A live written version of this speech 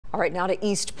All right, now to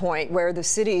Eastpointe, where the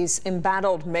city's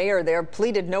embattled mayor there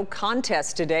pleaded no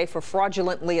contest today for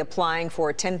fraudulently applying for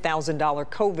a $10,000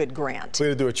 COVID grant.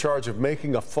 Pleaded to a charge of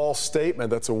making a false statement.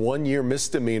 That's a one-year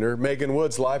misdemeanor. Megan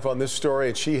Woods live on this story,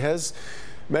 and she has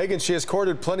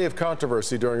courted plenty of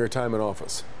controversy during her time in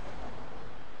office.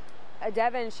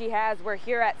 Devin, she has. We're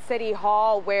here at City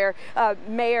Hall where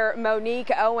Mayor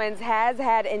Monique Owens has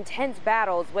had intense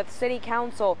battles with City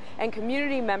Council and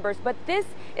community members, but this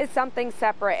is something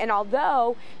separate. And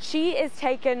although she is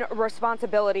taking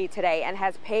responsibility today and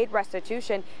has paid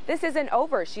restitution, this isn't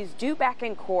over. She's due back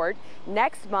in court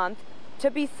next month to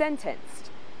be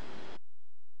sentenced.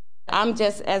 I'm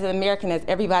just as American as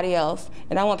everybody else,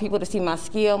 and I want people to see my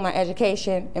skill, my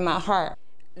education, and my heart.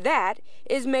 That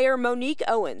is Mayor Monique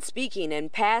Owens speaking in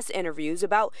past interviews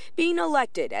about being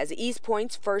elected as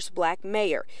Eastpointe's first black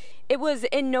mayor. It was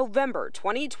in November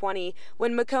 2020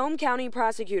 when Macomb County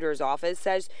Prosecutor's Office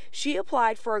says she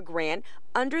applied for a grant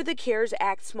under the CARES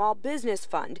Act Small Business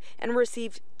Fund and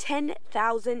received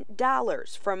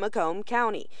 $10,000 from Macomb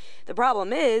County. The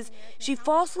problem is she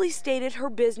falsely stated her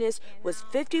business was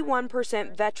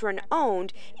 51%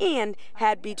 veteran-owned and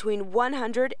had between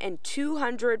 100 and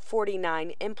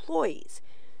 249 employees.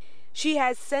 She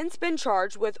has since been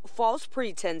charged with false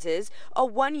pretenses, a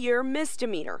one-year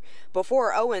misdemeanor.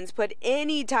 Before Owens put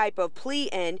any type of plea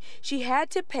in, she had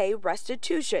to pay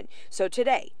restitution. So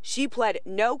today, she pled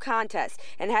no contest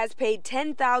and has paid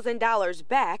 $10,000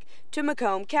 back to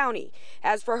Macomb County.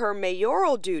 As for her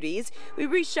mayoral duties, we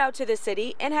reached out to the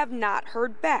city and have not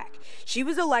heard back. She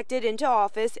was elected into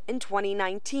office in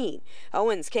 2019.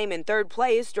 Owens came in third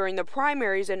place during the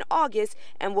primaries in August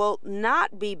and will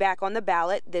not be back on the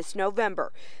ballot this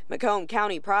November. Macomb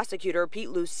County Prosecutor Pete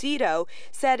Lucido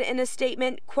said in a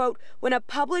statement, quote, "When a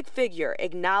public figure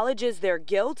acknowledges their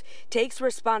guilt, takes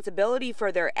responsibility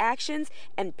for their actions,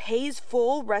 and pays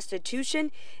full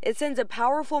restitution, it sends a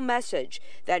powerful message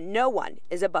that no one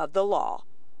is above the law."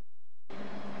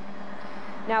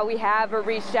 Now, we have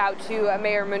reached out to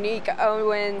Mayor Monique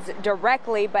Owens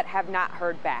directly, but have not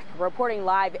heard back. Reporting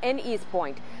live in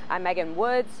Eastpointe, I'm Megan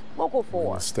Woods, Local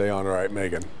 4. Stay on right,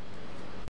 Megan.